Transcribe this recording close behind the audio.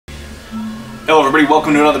Hello everybody,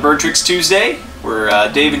 welcome to another BirdTricks Tuesday. We're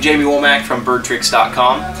Dave and Jamie Womack from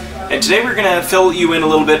BirdTricks.com, and today we're going to fill you in a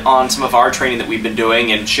little bit on some of our training that we've been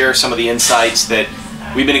doing and share some of the insights that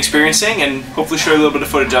we've been experiencing and hopefully show you a little bit of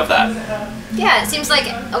footage of that. Yeah, it seems like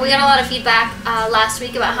we got a lot of feedback last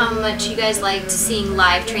week about how much you guys liked seeing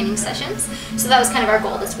live training sessions. So that was kind of our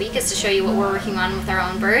goal this week, is to show you what we're working on with our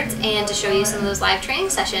own birds and to show you some of those live training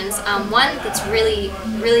sessions. One that's really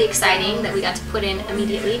exciting that we got to put in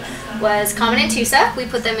immediately was Comet and Tusa. We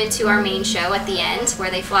put them into our main show at the end where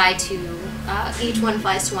they fly to, each one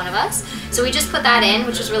flies to one of us. So we just put that in,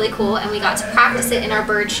 which was really cool, and we got to practice it in our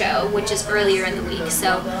bird show, which is earlier in the week.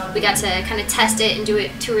 So we got to kind of test it and do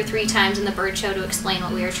it 2 or 3 times in the bird show to explain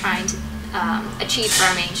what we were trying to achieve for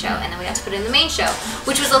our main show, and then we got to put it in the main show,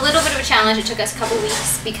 which was a little bit of a challenge. It took us a couple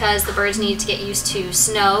weeks because the birds needed to get used to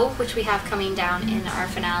snow, which we have coming down in our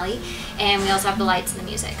finale, and we also have the lights and the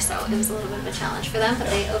music, so it was a little bit of a challenge for them, but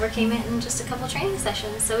they overcame it in just a couple training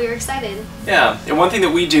sessions, so we were excited. Yeah, and one thing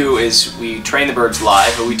that we do is we train the birds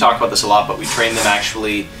live, but we talk about this a lot, but we train them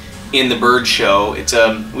actually in the bird show. It's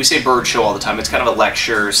we say bird show all the time. It's kind of a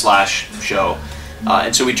lecture slash show.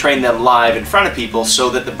 And so we train them live in front of people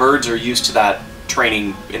so that the birds are used to that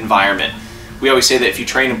training environment. We always say that if you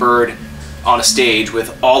train a bird on a stage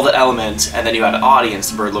with all the elements and then you have an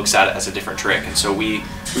audience, the bird looks at it as a different trick. And so we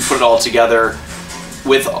put it all together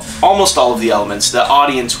with almost all of the elements. The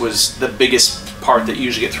audience was the biggest part that you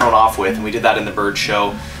usually get thrown off with, and we did that in the bird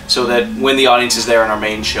show so that when the audience is there in our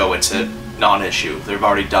main show, it's a non-issue. They've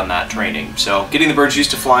already done that training. So getting the birds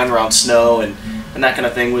used to flying around snow and that kind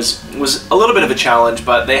of thing was a little bit of a challenge,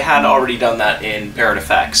 but they had already done that in Parrot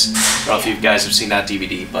Effects. I don't know if you guys have seen that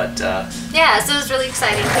DVD, but yeah, so it was really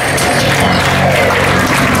exciting.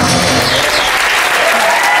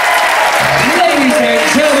 Ladies and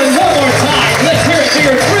gentlemen, one more time, let's hear it for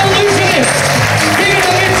your thrill lieutenants,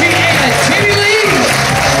 BTT and Jamie Lee.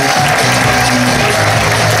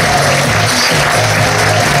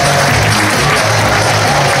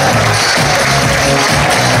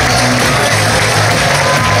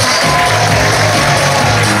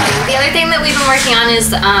 Working on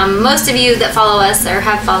is most of you that follow us or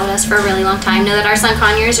have followed us for a really long time know that our son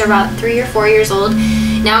conures are about 3 or 4 years old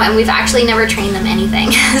now, and we've actually never trained them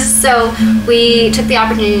anything. So we took the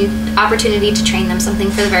opportunity to train them something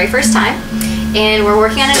for the very first time, and we're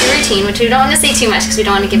working on a new routine, which we don't want to say too much because we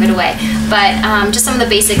don't want to give it away, but just some of the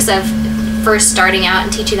basics of first starting out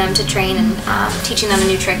and teaching them to train and teaching them a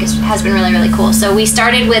new trick has been really cool. So we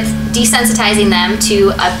started with desensitizing them to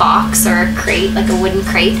a box or a crate, like a wooden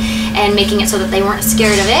crate, and making it so that they weren't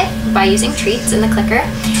scared of it by using treats in the clicker.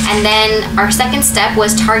 And then our second step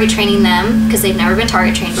was target training them because they've never been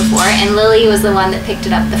target trained before, and Lily was the one that picked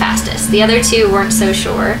it up the fastest. The other 2 weren't so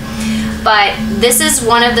sure. But this is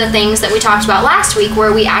one of the things that we talked about last week,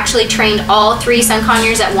 where we actually trained all 3 sun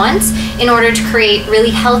conures at once in order to create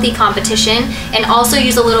really healthy competition and also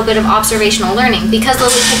use a little bit of observational learning. Because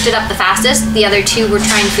Lily picked it up the fastest, the other 2 were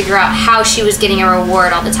trying to figure out how she was getting a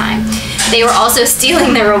reward all the time. They were also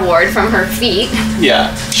stealing the reward from her feet.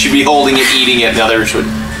 yeah, she'd be holding it, eating it, and the others would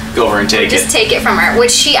go over and take it. Just take it from her,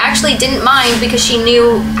 which she actually didn't mind because she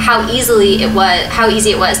knew how easy it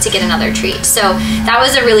was to get another treat. So that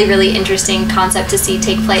was a really interesting concept to see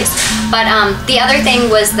take place. But the other thing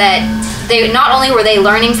was that they not only were they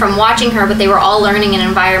learning from watching her, but they were all learning in an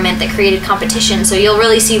environment that created competition. So you'll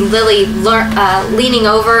really see Lily leaning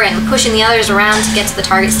over and pushing the others around to get to the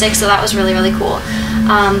target stick. So that was really cool.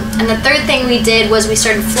 And the third thing we did was we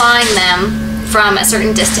started flying them from a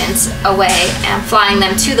certain distance away and flying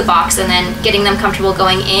them to the box and then getting them comfortable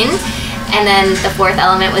going in. And then the 4th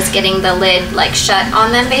element was getting the lid like shut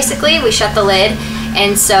on them. Basically, we shut the lid,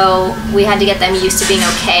 and so we had to get them used to being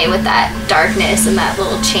okay with that darkness and that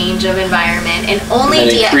little change of environment. And only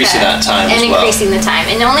increasing that time as well. Increasing the time.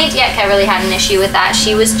 And only Dietka really had an issue with that.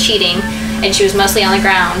 She was cheating, and she was mostly on the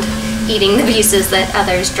ground eating the pieces that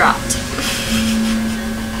others dropped.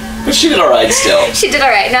 But she did alright still. She did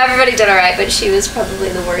alright. Not everybody did alright, but she was probably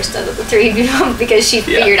the worst out of the 3 because she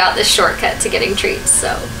figured out this shortcut to getting treats.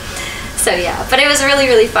 So yeah, but it was a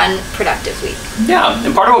really fun, productive week. Yeah,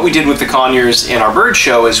 and part of what we did with the conures in our bird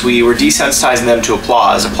show is we were desensitizing them to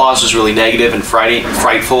applause. Applause was really negative and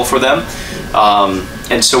frightful for them.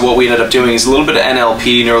 And so what we ended up doing is a little bit of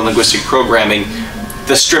NLP, neuro-linguistic programming,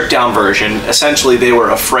 the stripped down version. Essentially, they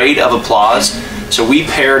were afraid of applause, so we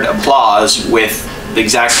paired applause with the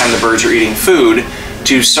exact time the birds are eating food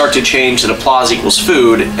to start to change that applause equals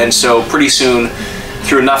food. And so pretty soon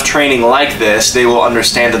through enough training like this, they will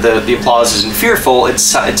understand that the applause isn't fearful.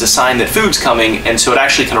 It's a sign that food's coming, and so it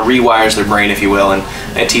actually kind of rewires their brain, if you will, and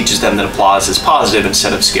it teaches them that applause is positive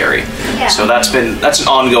instead of scary. Yeah. So that's an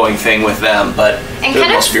ongoing thing with them, but and they're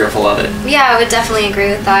most fearful of it. Yeah, I would definitely agree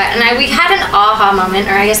with that. And we had an aha moment,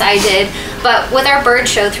 or I guess I did, but with our bird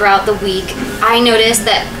show throughout the week, I noticed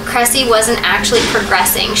that Cressi wasn't actually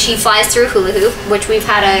progressing. She flies through hula hoop, which we've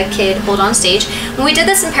had a kid hold on stage. When we did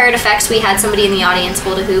this in Parrot Effects, we had somebody in the audience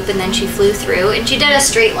hold a hoop, and then she flew through, and she did a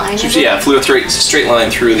straight line. Yeah, flew a straight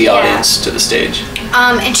line through the audience to the stage.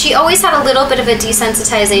 And she always had a little bit of a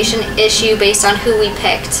desensitization issue based on who we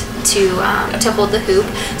picked to hold the hoop.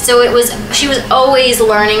 So she was always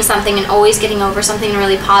learning something and always getting over something in a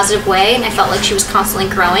really positive way, and I felt like she was constantly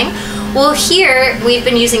growing. Well, here we've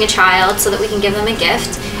been using a child so that we can give them a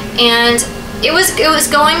gift, and it was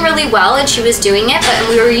going really well, and she was doing it, but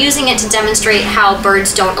we were using it to demonstrate how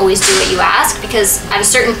birds don't always do what you ask, because at a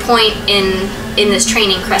certain point in this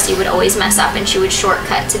training, Cressi would always mess up and she would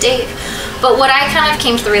shortcut to Dave. But what I kind of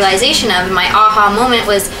came to the realization of in my aha moment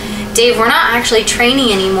was, Dave, we're not actually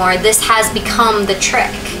training anymore. This has become the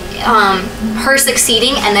trick. Her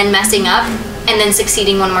succeeding and then messing up and then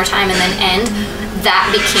succeeding one more time and then end,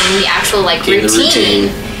 that became the actual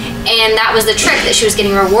routine. And that was the trick that she was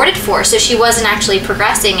getting rewarded for. So she wasn't actually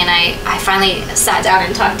progressing, and I finally sat down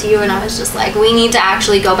and talked to you, and I was just like, we need to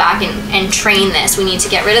actually go back and train this. We need to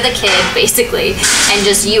get rid of the kid, basically, and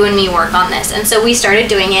just you and me work on this. And so we started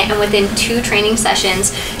doing it, and within 2 training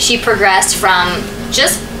sessions, she progressed from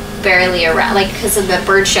just barely around, because of the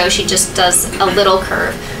bird show, she just does a little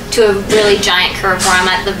curve, to a really giant curve where I'm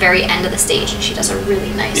at the very end of the stage, and she does a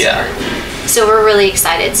really nice curve. So we're really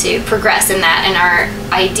excited to progress in that, and our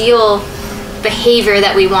ideal behavior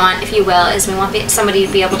that we want, if you will, is we want somebody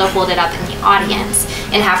to be able to hold it up in the audience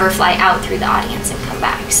and have her fly out through the audience and come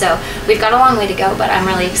back. So we've got a long way to go, but I'm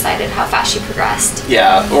really excited how fast she progressed.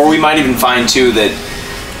 Yeah, or we might even find too that,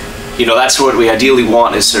 that's what we ideally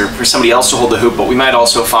want, is for somebody else to hold the hoop, but we might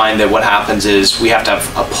also find that what happens is we have to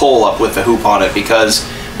have a pull up with the hoop on it, because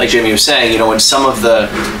like Jamie was saying, in some of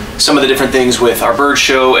the different things with our bird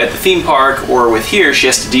show at the theme park or with here, she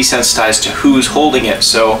has to desensitize to who's holding it.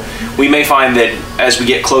 So we may find that as we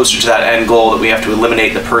get closer to that end goal that we have to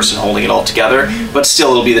eliminate the person holding it altogether, but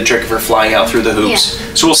still it'll be the trick of her flying out through the hoops.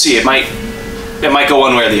 Yeah. So we'll see. It might go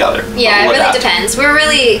one way or the other. Yeah, it really depends. We're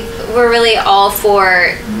really all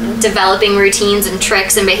for developing routines and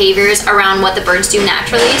tricks and behaviors around what the birds do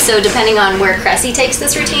naturally. So depending on where Cressi takes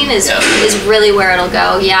this routine is really where it'll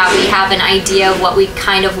go. Yeah, we have an idea of what we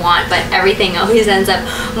kind of want, but everything always ends up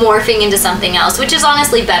morphing into something else, which is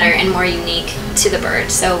honestly better and more unique to the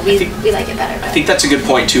bird. So we like it better. I think that's a good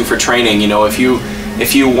point too for training.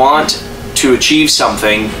 If you want to achieve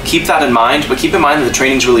something, keep that in mind, but keep in mind that the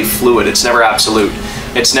training's really fluid. It's never absolute.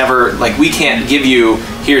 It's never like we can't give you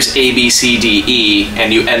here's A, B, C, D, E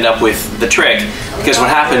and you end up with the trick, because what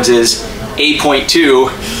happens is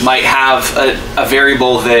 8.2 might have a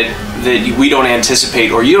variable that we don't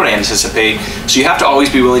anticipate or you don't anticipate, so you have to always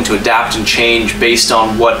be willing to adapt and change based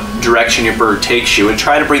on what direction your bird takes you and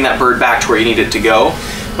try to bring that bird back to where you need it to go.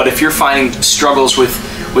 But if you're finding struggles with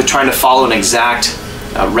trying to follow an exact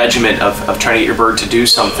regiment of trying to get your bird to do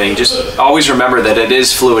something, just always remember that it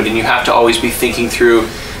is fluid and you have to always be thinking through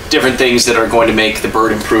different things that are going to make the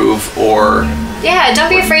bird improve or yeah, don't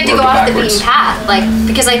be afraid to go off the beaten path,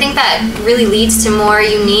 because I think that really leads to more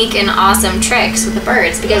unique and awesome tricks with the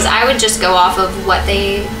birds, because I would just go off of what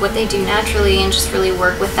they do naturally and just really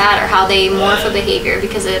work with that, or how they morph a behavior,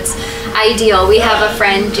 because it's ideal. We have a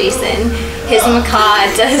friend, Jason, his macaw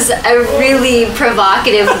does a really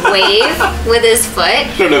provocative wave with his foot.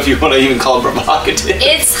 I don't know if you want to even call it provocative.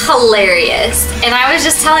 It's hilarious. And I was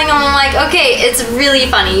just telling him, I'm like, okay, it's really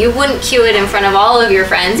funny. You wouldn't cue it in front of all of your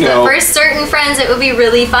friends, but for certain friends it would be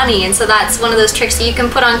really funny. And so that's one of those tricks that you can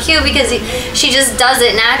put on cue, because she just does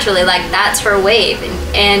it naturally, like that's her wave.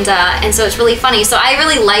 And so it's really funny. So I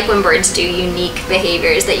really like when birds do unique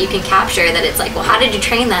behaviors that you can capture, that it's like, well, how did you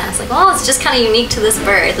train that? It's like, well, it's just kind of unique to this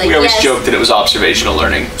bird. Like, we always joke that it was observational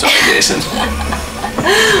learning. Sorry, Jason.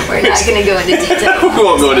 We're not going to go into detail. We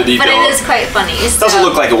won't go into detail. But it is quite funny. It doesn't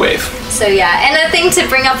look like a wave. So yeah, and the thing to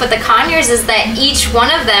bring up with the conures is that each one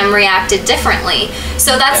of them reacted differently.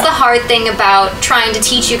 So that's the hard thing about trying to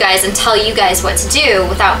teach you guys and tell you guys what to do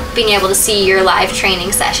without being able to see your live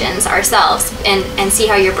training sessions ourselves and see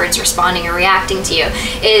how your bird's responding or reacting to you,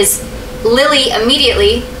 is Lily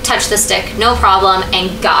immediately touched the stick, no problem,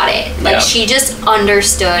 and got it. Like she just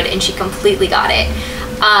understood and she completely got it.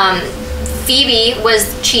 Phoebe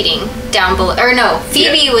was cheating down below, or no,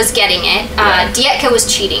 Phoebe was getting it. Dietka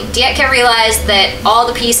was cheating. Dietka realized that all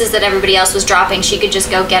the pieces that everybody else was dropping, she could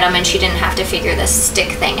just go get them and she didn't have to figure this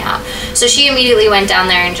stick thing out. So she immediately went down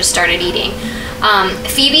there and just started eating.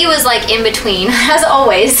 Phoebe was like in between, as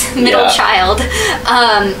always, middle child.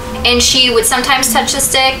 And she would sometimes touch the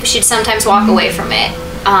stick, she'd sometimes walk away from it.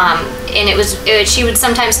 And she would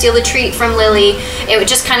sometimes steal the treat from Lily. It would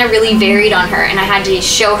just kind of really varied on her, and I had to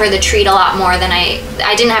show her the treat a lot more than I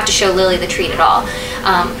didn't have to show Lily the treat at all.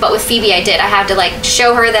 But with Phoebe I did. I had to like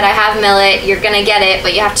show her that I have millet, you're gonna get it,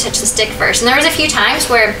 but you have to touch the stick first. And there was a few times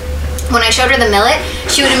where when I showed her the millet,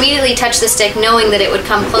 she would immediately touch the stick knowing that it would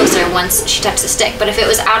come closer once she touched the stick. But if it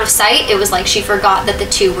was out of sight, it was like she forgot that the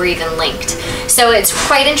two were even linked. So it's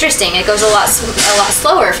quite interesting. It goes a lot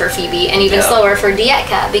slower for Phoebe and even slower for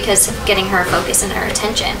Dietka because of getting her focus and her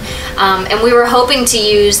attention. And we were hoping to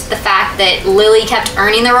use the fact that Lily kept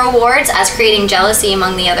earning the rewards as creating jealousy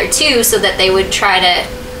among the other two so that they would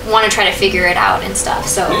want to try to figure it out and stuff.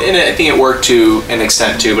 So, and I think it worked to an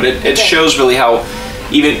extent too, but it shows really how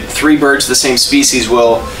even three birds of the same species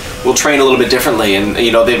will train a little bit differently, and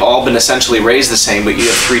you know they've all been essentially raised the same, but you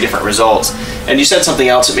have three different results. And you said something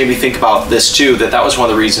else that made me think about this too, that was one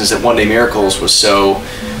of the reasons that One Day Miracles was so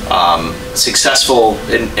successful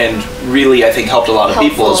and really I think helped a lot of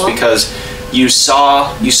people, is because you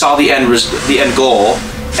saw the end goal,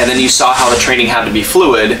 and then you saw how the training had to be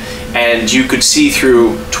fluid, and you could see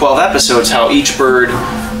through 12 episodes how each bird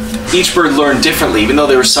learned differently. Even though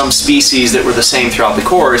there were some species that were the same throughout the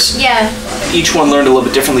course, each one learned a little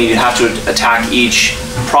bit differently. You have to attack each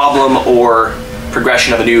problem or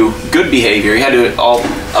progression of a new good behavior. You had to all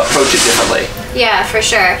approach it differently. Yeah, for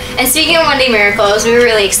sure. And speaking of One Day Miracles, we were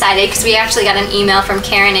really excited because we actually got an email from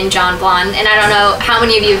Karen and John Blond, and I don't know how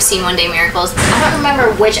many of you have seen One Day Miracles. I don't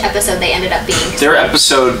remember which episode they ended up being. Their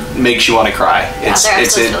episode makes you want to cry. Their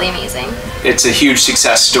episode's really amazing. It's a huge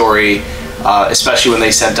success story. Especially when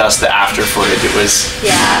they sent us the after footage, it was...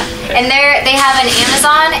 Yeah, and they have an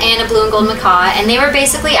Amazon and a blue and gold macaw, and they were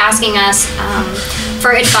basically asking us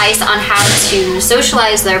for advice on how to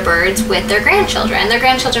socialize their birds with their grandchildren. Their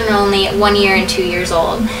grandchildren are only 1 year and 2 years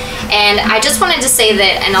old. And I just wanted to say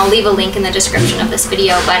that, and I'll leave a link in the description of this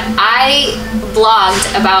video, but I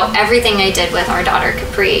blogged about everything I did with our daughter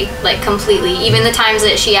Capri, like completely. Even the times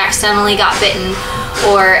that she accidentally got bitten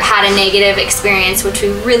or had a negative experience, which we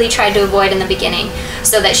really tried to avoid in the beginning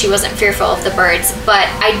so that she wasn't fearful of the birds. But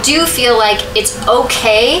I do feel like it's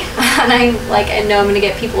okay, and I know I'm gonna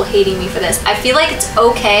get people hating me for this. I feel like it's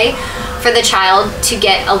okay for the child to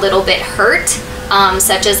get a little bit hurt,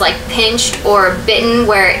 such as like pinched or bitten,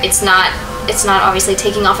 where it's not obviously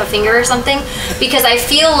taking off a finger or something, because I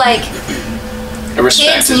feel like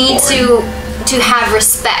kids need to have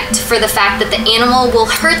respect for the fact that the animal will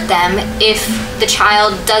hurt them if the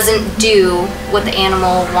child doesn't do what the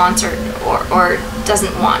animal wants or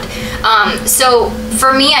doesn't want. So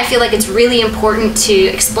for me, I feel like it's really important to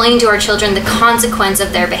explain to our children the consequence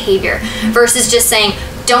of their behavior versus just saying,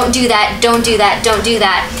 don't do that, don't do that, don't do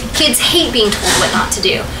that. Kids hate being told what not to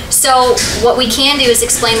do. So what we can do is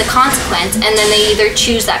explain the consequence, and then they either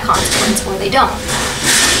choose that consequence or they don't.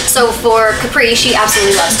 So for Capri, she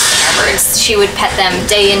absolutely loves holding our birds. She would pet them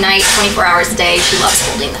day and night, 24 hours a day. She loves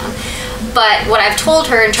holding them. But what I've told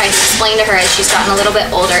her and tried to explain to her as she's gotten a little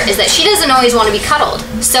bit older is that she doesn't always want to be cuddled.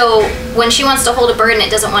 So when she wants to hold a bird and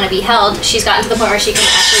it doesn't want to be held, she's gotten to the point where she can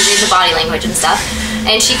actually read the body language and stuff.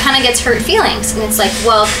 And she kind of gets hurt feelings. And it's like,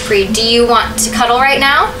 well, Capri, do you want to cuddle right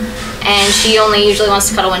now? And she only usually wants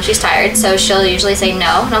to cuddle when she's tired, so she'll usually say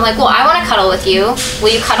no. And I'm like, well, I want to cuddle with you. Will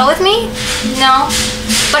you cuddle with me? No.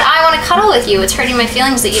 But I want to cuddle with you. It's hurting my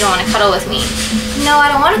feelings that you don't want to cuddle with me. No, I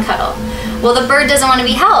don't want to cuddle. Well, the bird doesn't want to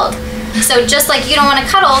be held. So just like you don't want to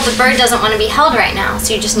cuddle, the bird doesn't want to be held right now.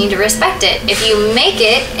 So you just need to respect it. If you make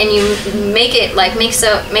it and you make it so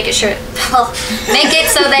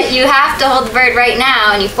that you have to hold the bird right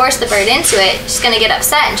now and you force the bird into it, she's going to get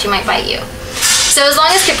upset and she might bite you. So as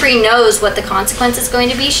long as Capri knows what the consequence is going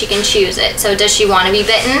to be, she can choose it. So does she want to be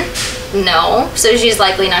bitten? No. So she's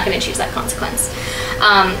likely not going to choose that consequence.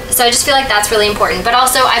 So I just feel like that's really important. But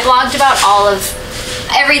also I blogged about all of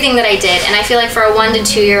everything that I did, and I feel like for a 1 to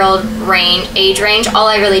 2 year old age range, all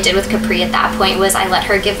I really did with Capri at that point was I let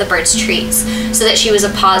her give the birds treats so that she was a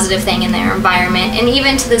positive thing in their environment. And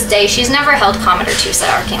even to this day, she's never held Comet or Tusa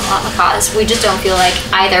or camelot macaws. We just don't feel like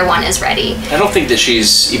either one is ready. I don't think that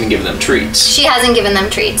she's even given them treats. She hasn't given them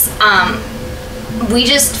treats. We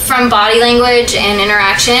just, from body language and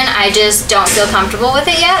interaction, I just don't feel comfortable with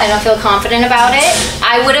it yet. I don't feel confident about it.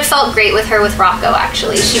 I would have felt great with her with Rocco,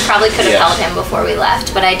 actually. She probably could have held him before we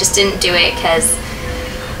left, but I just didn't do it because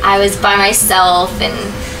I was by myself, and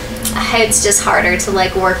it's just harder to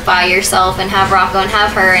like work by yourself and have Rocco and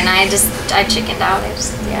have her, and I chickened out. I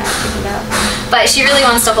chickened out. But she really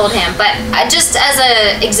wants to hold him. But just as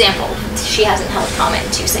an example, she hasn't held Comet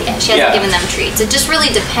and Tusa yet. She hasn't given them treats. It just really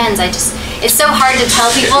depends. It's so hard to tell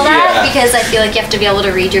people that because I feel like you have to be able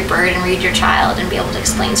to read your bird and read your child and be able to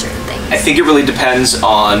explain certain things. I think it really depends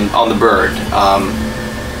on the bird.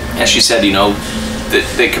 As she said, you know,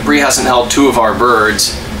 the Capri hasn't held 2 of our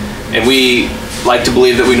birds, and we like to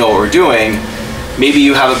believe that we know what we're doing. Maybe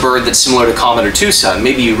you have a bird that's similar to Comet or Tusa.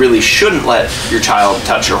 Maybe you really shouldn't let your child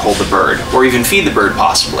touch or hold the bird, or even feed the bird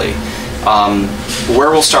possibly.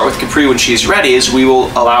 Where we'll start with Capri when she's ready is we will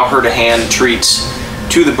allow her to hand treats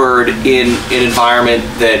to the bird in an environment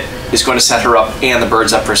that is going to set her up and the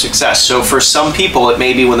bird's up for success. So for some people, it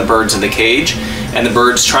may be when the bird's in the cage and the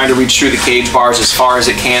bird's trying to reach through the cage bars as far as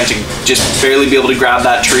it can to just barely be able to grab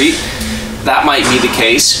that treat. That might be the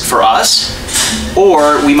case for us.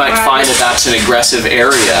 Or we might find that that's an aggressive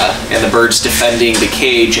area and the bird's defending the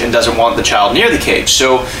cage and doesn't want the child near the cage.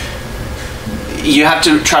 So you have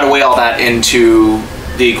to try to weigh all that into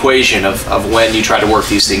the equation of when you try to work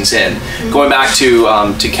these things in. Going back to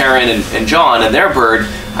Karen and John and their bird,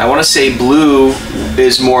 I want to say Blue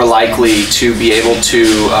is more likely to be able to,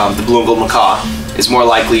 the blue and gold macaw is more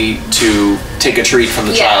likely to take a treat from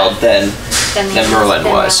the child than Merlin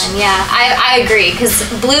was. Merlin. Yeah, I agree, because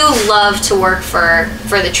Blue loved to work for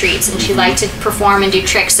the treats, and she liked to perform and do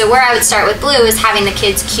tricks. So where I would start with Blue is having the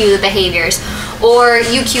kids cue the behaviors, or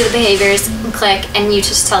you cue the behaviors, click, and you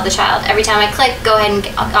just tell the child, every time I click, go ahead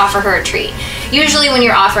and offer her a treat. Usually when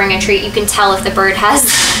you're offering a treat, you can tell if the bird has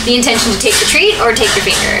the intention to take the treat or take your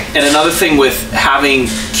finger. And another thing with having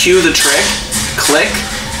cue the trick, click,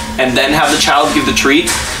 and then have the child give the treat,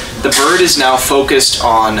 the bird is now focused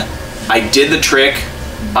on, I did the trick,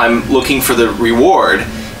 I'm looking for the reward.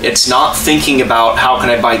 It's not thinking about how can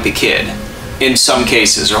I bite the kid in some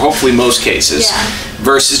cases, or hopefully most cases,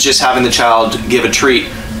 versus just having the child give a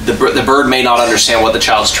treat. The bird may not understand what the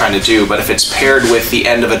child's trying to do, but if it's paired with the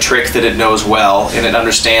end of a trick that it knows well, and it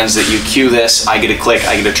understands that you cue this, I get a click,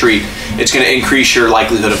 I get a treat, it's going to increase your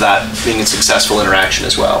likelihood of that being a successful interaction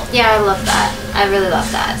as well. Yeah, I love that. I really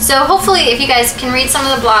love that. So hopefully if you guys can read some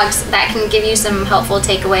of the blogs, that can give you some helpful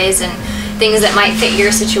takeaways and things that might fit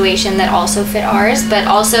your situation that also fit ours, but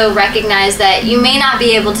also recognize that you may not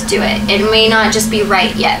be able to do it. It may not just be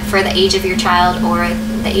right yet for the age of your child or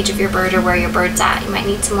the age of your bird or where your bird's at. You might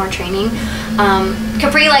need some more training.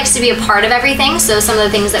 Capri likes to be a part of everything, so some of the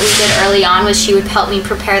things that we did early on was she would help me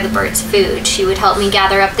prepare the bird's food. She would help me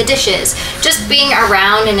gather up the dishes. Just being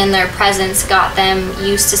around and in their presence got them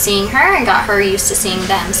used to seeing her and got her used to seeing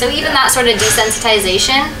them. So even that sort of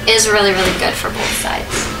desensitization is really, really good for both sides.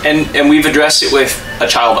 And we've addressed it with a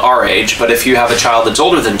child our age, but if you have a child that's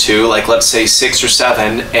older than 2, like let's say 6 or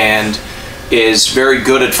 7, and is very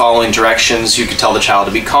good at following directions, you could tell the child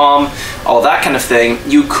to be calm, all that kind of thing,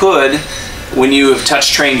 you could, when you have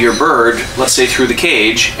touch trained your bird, let's say through the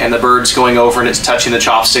cage, and the bird's going over and it's touching the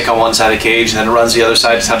chopstick on one side of the cage, and then it runs the other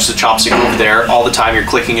side to touch the chopstick over there, all the time you're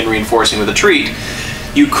clicking and reinforcing with a treat,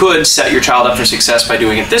 you could set your child up for success by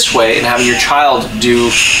doing it this way and having your child do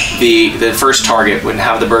the first target, when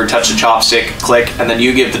have the bird touch the chopstick, click, and then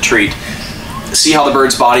you give the treat. See how the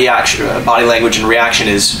bird's body language and reaction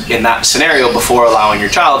is in that scenario before allowing your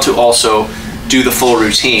child to also do the full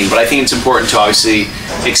routine. But I think it's important to obviously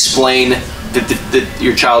explain that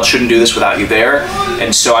your child shouldn't do this without you there.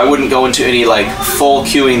 And so I wouldn't go into any like full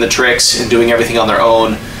cueing the tricks and doing everything on their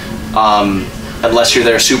own unless you're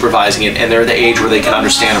there supervising it and they're the age where they can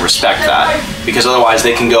understand and respect that. Because otherwise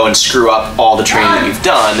they can go and screw up all the training that you've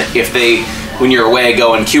done if they, when you're away,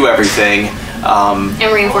 go and cue everything. And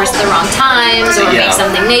reinforce at the wrong times or make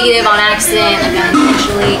something negative on accident, like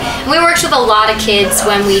unintentionally. And we worked with a lot of kids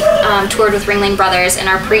when we toured with Ringling Brothers. In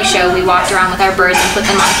our pre-show, we walked around with our birds and put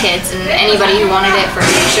them on kids and anybody who wanted it for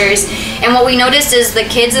pictures. And what we noticed is the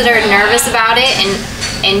kids that are nervous about it and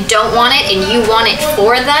don't want it and you want it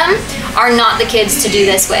for them are not the kids to do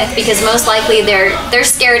this with, because most likely they're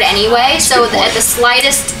scared anyway. So at the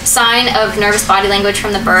slightest sign of nervous body language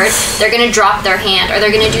from the bird, they're going to drop their hand or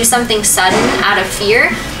they're going to do something sudden out of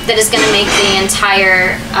fear that is going to make the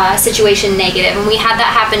entire situation negative. And we had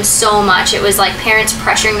that happen so much. It was like parents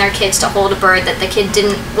pressuring their kids to hold a bird that the kid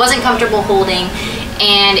wasn't comfortable holding,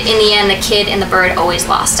 and in the end the kid and the bird always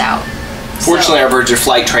lost out. Fortunately, our birds are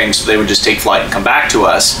flight trained, so they would just take flight and come back to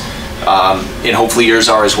us. And hopefully yours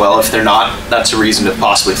are as well. If they're not, that's a reason to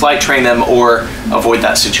possibly flight train them or avoid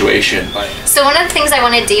that situation. So one of the things I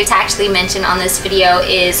wanted Dave to actually mention on this video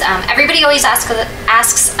is everybody always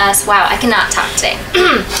asks us, wow, I cannot talk today.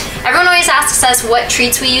 Everyone always asks us what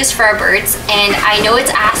treats we use for our birds, and I know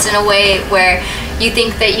it's asked in a way where you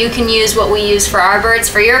think that you can use what we use for our birds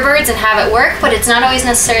for your birds and have it work, but it's not always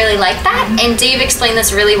necessarily like that. And Dave explained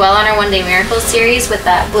this really well on our One Day Miracles series with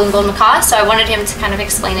that blue and gold macaw, so I wanted him to kind of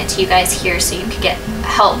explain it to you guys here so you could get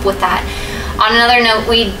help with that. On another note,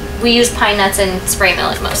 we use pine nuts and spray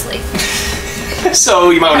millet mostly. So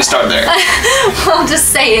you might want to start there. Well, I'm just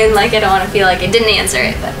saying, like, I don't want to feel like I didn't answer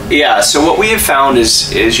it, but. Yeah, so what we have found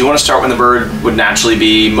is you want to start when the bird would naturally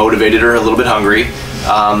be motivated or a little bit hungry.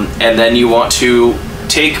 And then you want to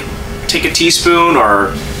take a teaspoon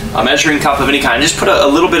or a measuring cup of any kind. Just put a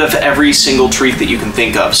little bit of every single treat that you can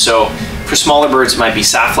think of. So for smaller birds, it might be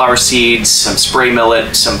safflower seeds, some spray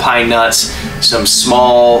millet, some pine nuts, some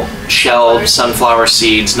small shelled sunflower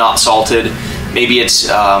seeds, not salted. Maybe it's...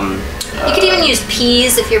 you could even use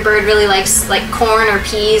peas if your bird really likes like corn or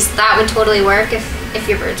peas. That would totally work if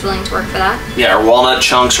your bird's willing to work for that. Yeah, or walnut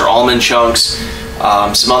chunks or almond chunks.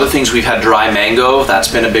 Some other things, we've had dry mango. That's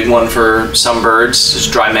been a big one for some birds, is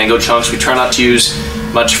dry mango chunks. We try not to use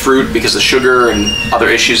much fruit because of sugar and other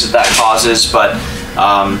issues that causes. But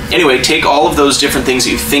anyway, take all of those different things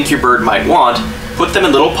that you think your bird might want, put them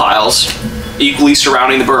in little piles, equally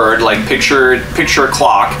surrounding the bird. Like picture a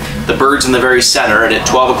clock. The bird's in the very center, and at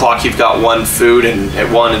 12 o'clock you've got one food, and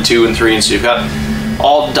at 1 and 2 and 3, and so you've got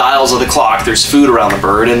all dials of the clock, there's food around the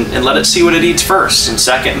bird, and let it see what it eats first and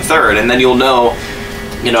second and third, and then you'll know,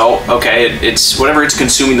 okay, it's whatever it's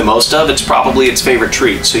consuming the most of, it's probably its favorite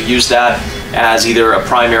treat. So use that as either a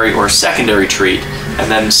primary or secondary treat, and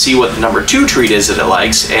then see what the number 2 treat is that it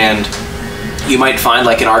likes. And you might find,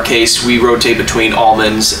 like in our case, we rotate between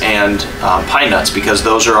almonds and pine nuts because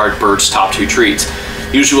those are our bird's top 2 treats.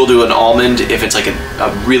 Usually we'll do an almond if it's like a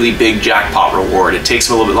really big jackpot reward. It takes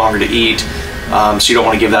them a little bit longer to eat, so you don't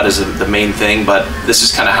want to give that as the main thing, but this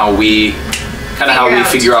is kind of how we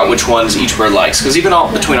figure out which ones each bird likes, because even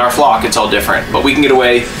between our flock it's all different. But we can get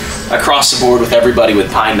away across the board with everybody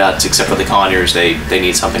with pine nuts, except for the conures. They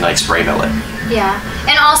need something like spray millet. Yeah,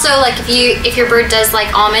 and also like if your bird does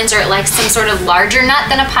like almonds or it likes some sort of larger nut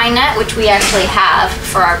than a pine nut, which we actually have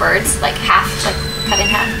for our birds, like half, like cut in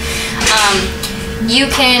half. You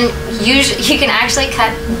can actually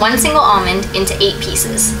cut one single almond into 8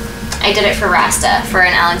 pieces. I did it for Rasta, for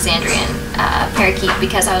an Alexandrian parakeet,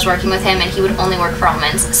 because I was working with him and he would only work for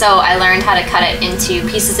almonds. So I learned how to cut it into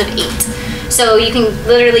pieces of 8. So you can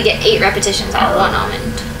literally get 8 repetitions out of one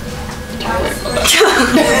almond. I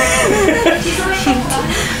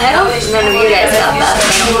hope none of you guys got that. I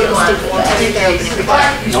don't feel stupid, but I think they're opening the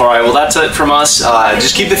door. Alright, well that's it from us.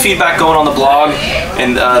 Just keep the feedback going on the blog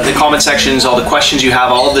and the comment sections, all the questions you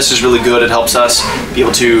have. All of this is really good. It helps us be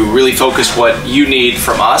able to really focus what you need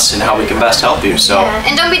from us and how we can best help you. So yeah.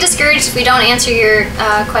 And don't be discouraged if we don't answer your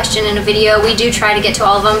question in a video. We do try to get to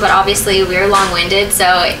all of them, but obviously we're long-winded,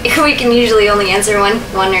 so we can usually only answer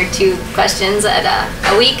one or 2 questions at a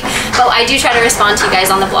week. But I do try to respond to you guys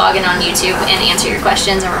on the blog and on YouTube and answer your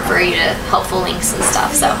questions and refer you to helpful links and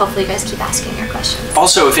stuff. So hopefully you guys keep asking your questions.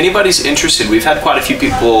 Also, if anybody's interested, we've had quite a few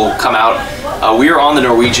people come out. We are on the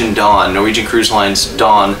Norwegian Dawn, Norwegian Cruise Line's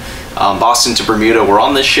Dawn, Boston to Bermuda. We're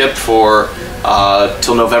on this ship for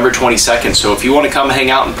till November 22nd. So if you want to come hang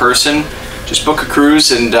out in person, just book a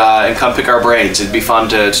cruise and come pick our brains. It'd be fun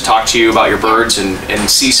to talk to you about your birds and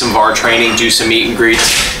see some of our training, do some meet and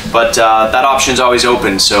greets. But that option's always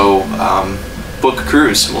open, so book a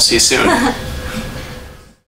cruise. We'll see you soon.